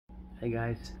Hey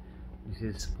guys, this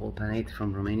is Panait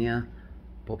from Romania,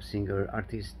 pop singer,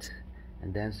 artist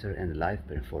and dancer and live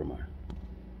performer.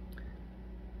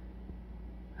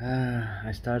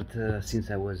 I started since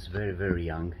I was very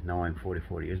young. Now I'm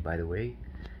 44 years, by the way,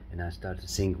 and I started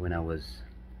sing when I was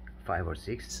 5 or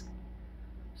 6.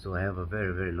 So I have a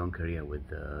very long career with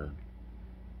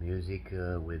music,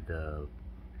 with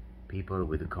people,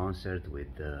 with the concert, with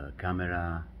the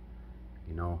camera,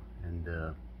 you know,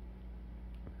 and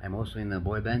I'm also in a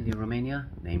boy band in Romania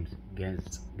named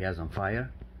Gas on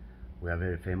Fire. We are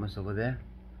very famous over there,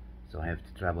 so I have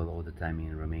to travel all the time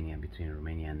in Romania, between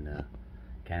Romania and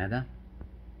Canada.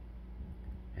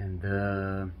 And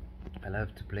I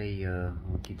love to play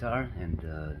guitar and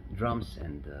drums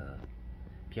and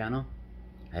piano.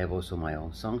 I have also my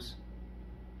own songs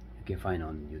you can find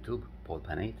on YouTube, Paul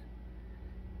Panait.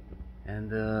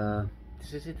 And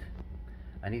this is it.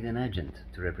 I need an agent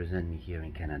to represent me here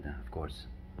in Canada, of course.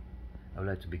 I would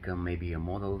like to become maybe a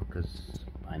model, because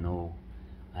I know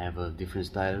I have a different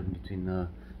style between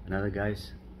another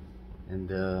guys,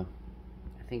 and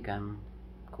I think I'm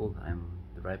cool. I'm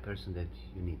the right person that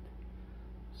you need.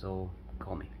 So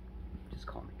call me, just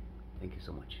call me. Thank you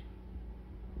so much.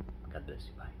 God bless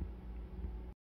you. Bye.